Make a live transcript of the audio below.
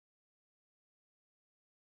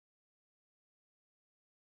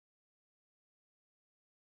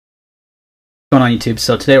Going on YouTube.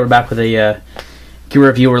 So today we're back with a gear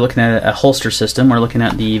review. We're looking at a holster system. We're looking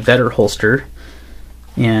at the Vedder holster,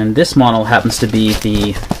 and this model happens to be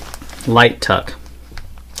the light tuck.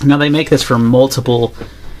 Now they make this for multiple,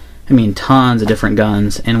 tons of different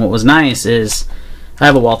guns. And what was nice is I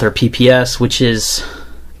have a Walther PPS, which is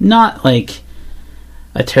not like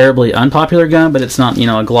a terribly unpopular gun, but it's not, a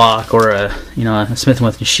Glock or a Smith &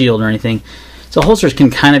 Wesson Shield or anything. So holsters can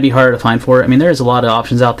kind of be hard to find for it. There's a lot of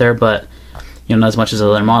options out there, but not as much as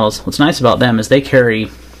other models. What's nice about them is they carry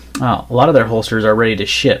a lot of their holsters are ready to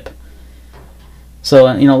ship. So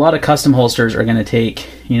a lot of custom holsters are going to take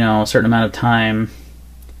a certain amount of time.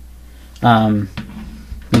 They're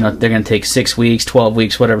going to take 6 weeks, 12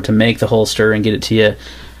 weeks, whatever, to make the holster and get it to you.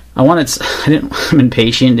 I'm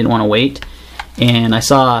impatient, didn't want to wait, and I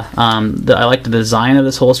saw I like the design of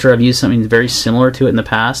this holster. I've used something very similar to it in the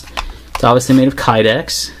past. It's obviously made of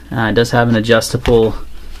Kydex. It does have an adjustable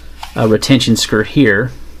retention screw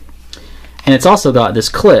here, and it's also got this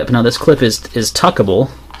clip. Now this clip is tuckable,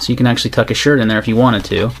 so you can actually tuck a shirt in there if you wanted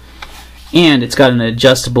to, and it's got an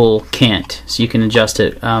adjustable cant, so you can adjust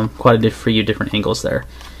it quite a few different angles there.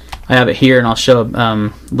 I have it here, and I'll show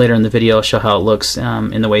later in the video. I'll show how it looks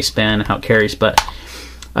in the waistband and how it carries, but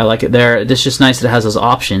I like it there. It's just nice that it has those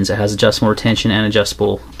options. It has adjustable retention and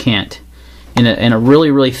adjustable cant in a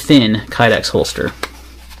really thin Kydex holster.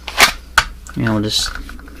 We'll just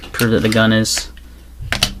prove that the gun is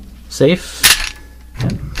safe.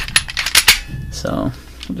 So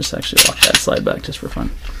we'll just actually walk that slide back just for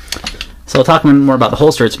fun. So I'll talk more about the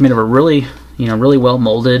holster. It's made of a really well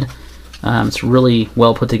molded, it's really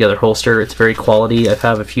well put together holster. It's very quality. I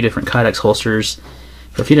have a few different Kydex holsters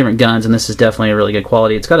for a few different guns, and this is definitely a really good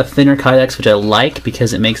quality. It's got a thinner Kydex, which I like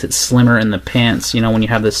because it makes it slimmer in the pants. When you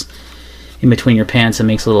have this in between your pants, it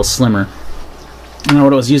makes it a little slimmer. And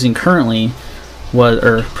what I was using currently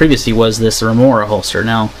previously was this Remora holster.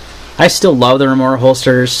 Now, I still love the Remora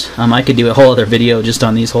holsters. I could do a whole other video just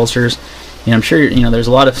on these holsters. And I'm sure there's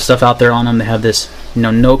a lot of stuff out there on them. They have this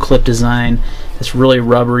no clip design, this really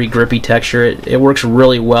rubbery, grippy texture. It works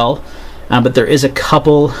really well, but there is a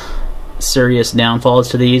couple serious downfalls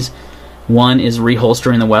to these. One is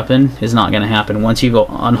reholstering the weapon is not going to happen. Once you've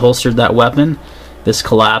unholstered that weapon, this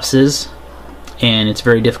collapses, and it's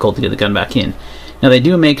very difficult to get the gun back in. Now they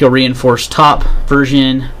do make a reinforced top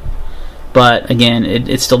version, but again,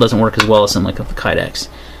 it still doesn't work as well as something like the Kydex.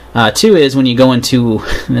 Two is when you go into,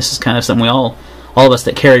 and this is kind of something all of us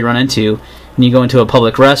that carry run into, when you go into a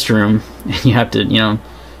public restroom and you have to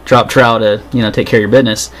drop trow to take care of your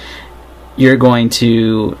business, you're going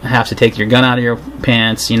to have to take your gun out of your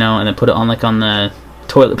pants, and then put it on on the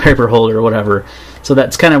toilet paper holder or whatever. So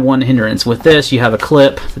that's kind of one hindrance. With this, you have a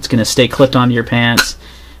clip that's going to stay clipped onto your pants.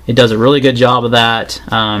 It does a really good job of that.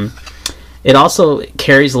 It also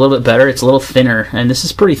carries a little bit better. It's a little thinner, and this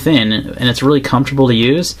is pretty thin, and it's really comfortable to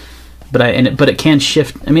use. But it can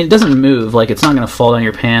shift. It doesn't move. It's not going to fall down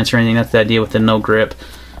your pants or anything. That's the idea with the no grip.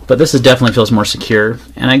 But this definitely feels more secure.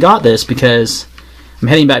 And I got this because I'm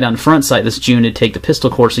heading back down to Front Sight this June to take the pistol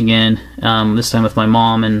course again. This time with my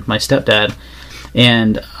mom and my stepdad.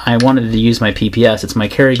 And I wanted to use my PPS. It's my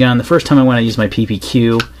carry gun. The first time I went, I used my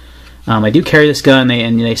PPQ. I do carry this gun,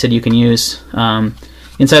 and they said you can use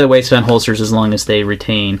inside the waistband holsters as long as they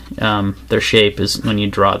retain their shape is when you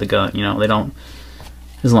draw the gun. They don't,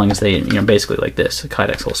 as long as they, basically like this, a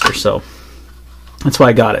Kydex holster. So that's why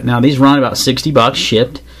I got it. Now these run about $60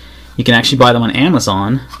 shipped. You can actually buy them on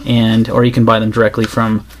Amazon, or you can buy them directly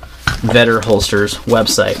from Vedder Holsters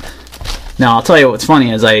website. Now I'll tell you what's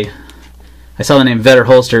funny is I saw the name Vedder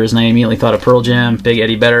Holsters and I immediately thought of Pearl Jam, big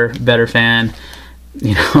Eddie Vedder fan.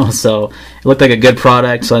 So it looked like a good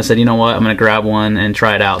product, so I said, what, I'm going to grab one and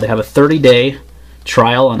try it out. They have a 30-day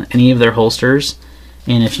trial on any of their holsters,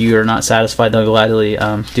 and if you are not satisfied, they'll gladly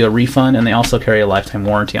do a refund, and they also carry a lifetime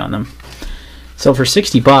warranty on them. So for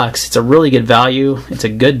 $60, it's a really good value, it's a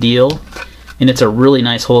good deal, and it's a really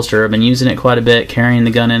nice holster. I've been using it quite a bit, carrying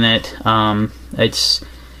the gun in it. It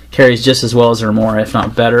carries just as well as the Remora, if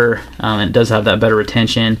not better. It does have that better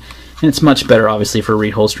retention. And it's much better, obviously, for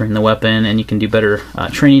reholstering the weapon, and you can do better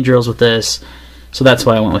training drills with this. So that's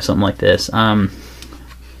why I went with something like this. The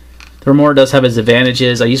Remora does have its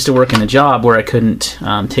advantages. I used to work in a job where I couldn't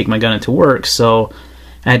take my gun into work, so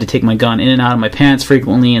I had to take my gun in and out of my pants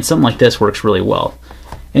frequently, and something like this works really well.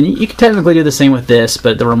 And you can technically do the same with this,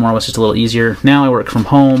 but the Remora was just a little easier. Now I work from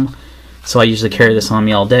home, so I usually carry this on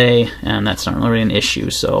me all day, and that's not really an issue.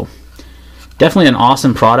 So definitely an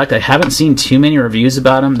awesome product. I haven't seen too many reviews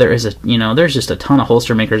about them. There's just a ton of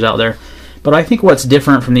holster makers out there. But I think what's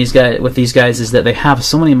different from these guys is that they have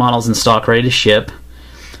so many models in stock ready to ship.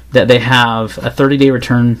 that they have a 30-day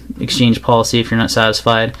return exchange policy if you're not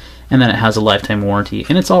satisfied, and then it has a lifetime warranty,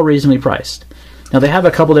 and it's all reasonably priced. Now they have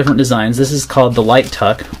a couple different designs. This is called the Light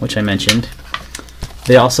Tuck, which I mentioned.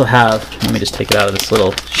 They also have, let me just take it out of this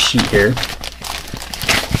little sheet here.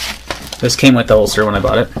 This came with the holster when I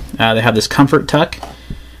bought it. They have this Comfort Tuck,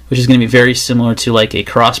 which is going to be very similar to like a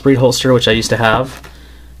crossbreed holster, which I used to have.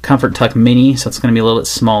 Comfort Tuck Mini, so it's going to be a little bit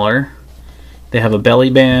smaller. They have a belly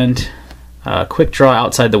band, quick draw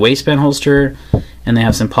outside the waistband holster, and they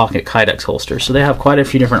have some pocket Kydex holsters. So they have quite a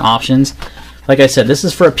few different options. Like I said, this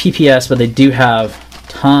is for a PPS, but they do have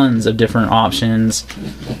tons of different options.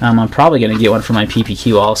 I'm probably going to get one for my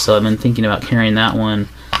PPQ also. I've been thinking about carrying that one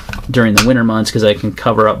during the winter months because I can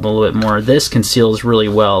cover up a little bit more. This conceals really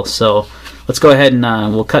well, so let's go ahead and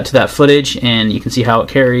we'll cut to that footage, and you can see how it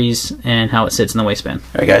carries and how it sits in the waistband.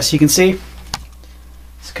 Alright guys, so you can see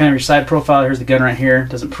it's kind of your side profile. Here's the gun right here.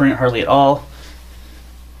 Doesn't print hardly at all.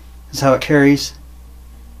 This is how it carries.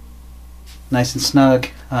 Nice and snug.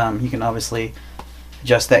 You can obviously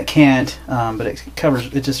adjust that cant, but it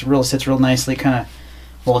covers. It just really sits real nicely. Kind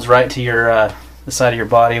of molds right to your the side of your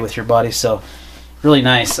body with your body. So really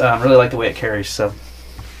nice. Really like the way it carries. So all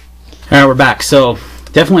right, we're back. So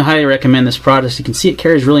definitely highly recommend this product. You can see it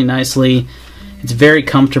carries really nicely. It's very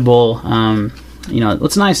comfortable. You know,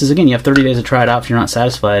 what's nice is again you have 30 days to try it out. If you're not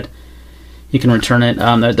satisfied, you can return it.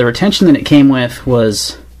 The retention that it came with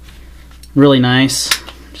was really nice.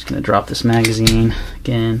 Just gonna drop this magazine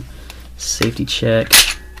again. Safety check.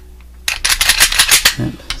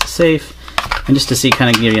 Yep, safe. And just to see, kind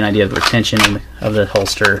of give you an idea of the retention of the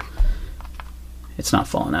holster. It's not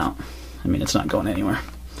falling out. I mean, it's not going anywhere.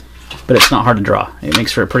 But it's not hard to draw. It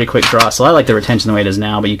makes for a pretty quick draw. So I like the retention the way it is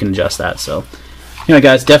now, but you can adjust that. So anyway,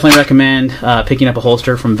 guys, definitely recommend picking up a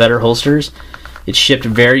holster from Vedder Holsters. It shipped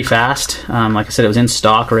very fast. Like I said, it was in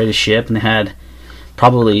stock, ready to ship, and they had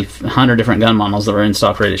probably 100 different gun models that were in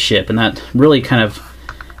stock, ready to ship, and that really kind of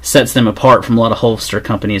sets them apart from a lot of holster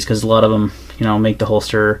companies, because a lot of them, you know, make the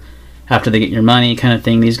holster after they get your money kind of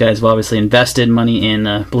thing. These guys have obviously invested money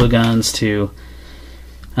in Blue Guns to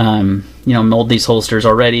you know, mold these holsters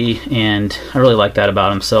already, and I really like that about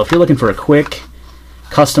them. So if you're looking for a quick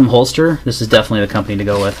custom holster, this is definitely the company to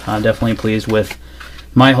go with. I'm definitely pleased with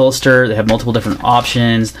my holster. They have multiple different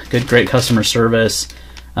options, great customer service.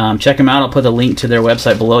 Check them out. I'll put the link to their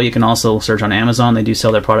website below. You can also search on Amazon. They do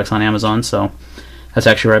sell their products on Amazon, so that's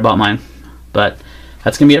actually where I bought mine. But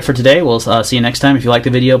that's going to be it for today. We'll see you next time. If you like the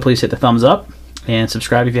video, please hit the thumbs up and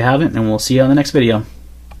subscribe if you haven't, and we'll see you on the next video.